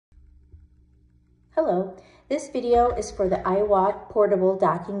Hello, this video is for the iWALK portable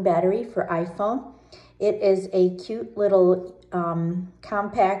docking battery for iPhone. It is a cute little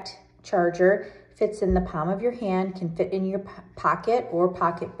compact charger, fits in the palm of your hand, can fit in your pocket or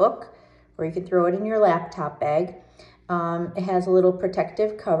pocketbook, or you can throw it in your laptop bag. It has a little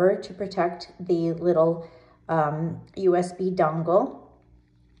protective cover to protect the little USB dongle.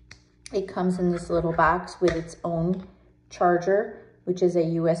 It comes in this little box with its own charger, which is a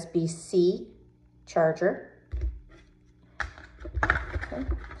USB-C charger. Okay.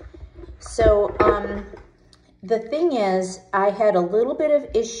 So the thing is, I had a little bit of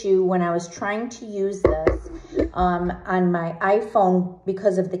issue when I was trying to use this on my iPhone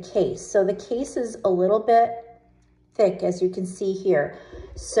because of the case. So the case is a little bit thick, as you can see here.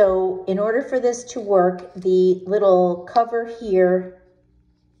 So in order for this to work, the little cover here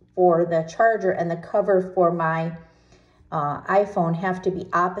for the charger and the cover for my iPhone have to be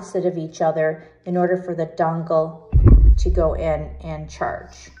opposite of each other in order for the dongle to go in and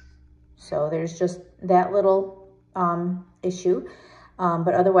charge. So there's just that little issue,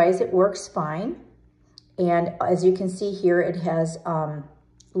 but otherwise it works fine. And as you can see here, it has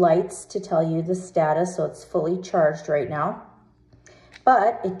lights to tell you the status, so it's fully charged right now.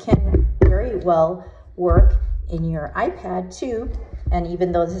 But it can very well work in your iPad too. And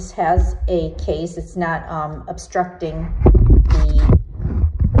even though this has a case, it's not obstructing the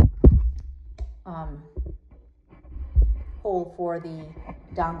hole for the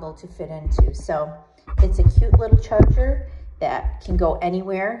dongle to fit into. So it's a cute little charger that can go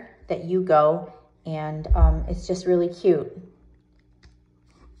anywhere that you go, and it's just really cute.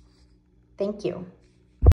 Thank you.